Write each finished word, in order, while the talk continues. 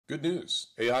Good news.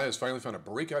 AI has finally found a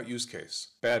breakout use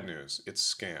case. Bad news. It's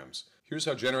scams. Here's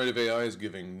how generative AI is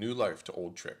giving new life to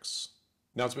old tricks.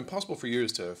 Now, it's been possible for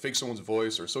years to fake someone's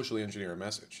voice or socially engineer a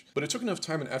message, but it took enough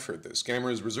time and effort that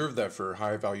scammers reserved that for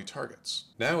high-value targets.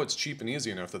 Now it's cheap and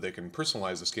easy enough that they can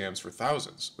personalize the scams for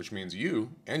thousands, which means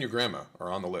you and your grandma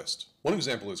are on the list. One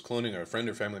example is cloning a friend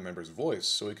or family member's voice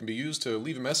so it can be used to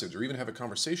leave a message or even have a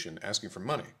conversation asking for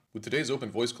money. With today's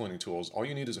open voice cloning tools, all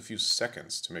you need is a few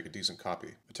seconds to make a decent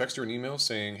copy. A text or an email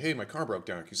saying, "Hey, my car broke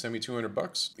down, can you send me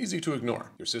 $200? Easy to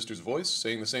ignore. Your sister's voice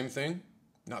saying the same thing?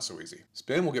 Not so easy.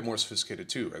 Spam will get more sophisticated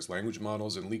too, as language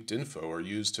models and leaked info are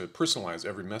used to personalize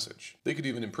every message. They could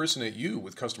even impersonate you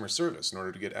with customer service in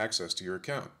order to get access to your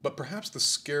account. But perhaps the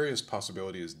scariest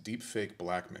possibility is deepfake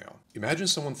blackmail. Imagine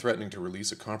someone threatening to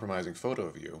release a compromising photo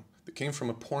of you that came from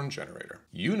a porn generator.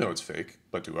 You know it's fake,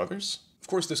 but do others? Of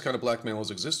course, this kind of blackmail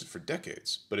has existed for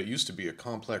decades, but it used to be a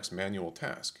complex manual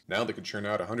task. Now they can churn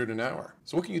out 100 an hour.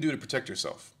 So what can you do to protect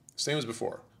yourself? Same as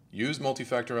before. Use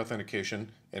multi-factor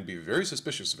authentication and be very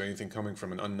suspicious of anything coming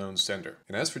from an unknown sender.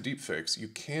 And as for deepfakes, you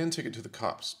can take it to the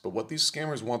cops, but what these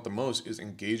scammers want the most is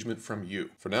engagement from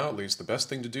you. For now at least, the best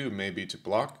thing to do may be to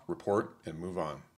block, report, and move on.